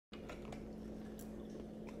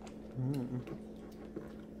Mm.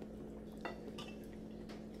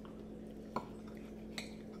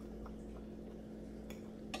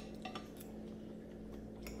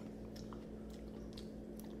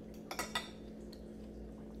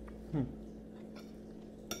 Hmm.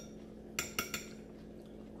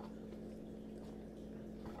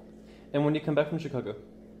 And when do you come back from Chicago?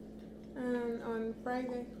 On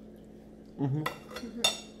Friday. Mm-hmm.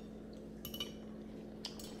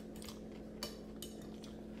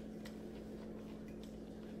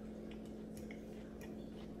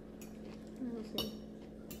 We'll see.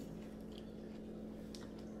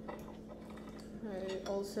 I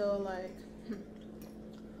also like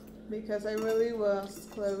because I really was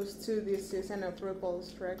close to this season of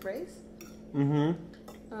RuPaul's Drag Race.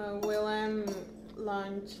 Mm-hmm. Willem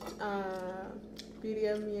launched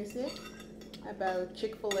video music about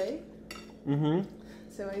Chick-fil-A. Mm-hmm.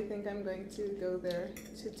 So I think I'm going to go there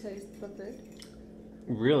to taste the food.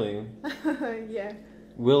 Really? Yeah.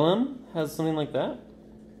 Willem has something like that?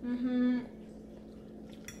 Mm-hmm.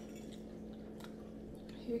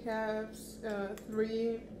 He has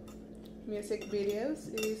 3 music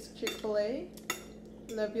videos. It's Chick-fil-A,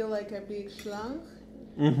 Love You Like a Big Schlong,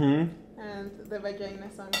 Mm-hmm. and the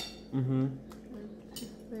Vagina song. Mm-hmm.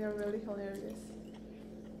 They are really hilarious.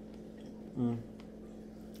 Mm.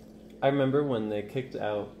 I remember when they kicked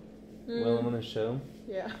out Willem on the show.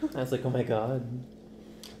 Yeah. I was like, oh my god.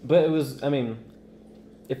 But it was, I mean,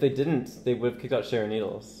 if they didn't, they would have kicked out Sharon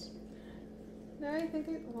Needles. No, I think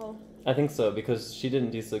it, well... I think so, because she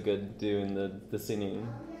didn't do so good doing the singing.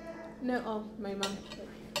 No, oh, my mom.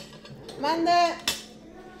 Manda!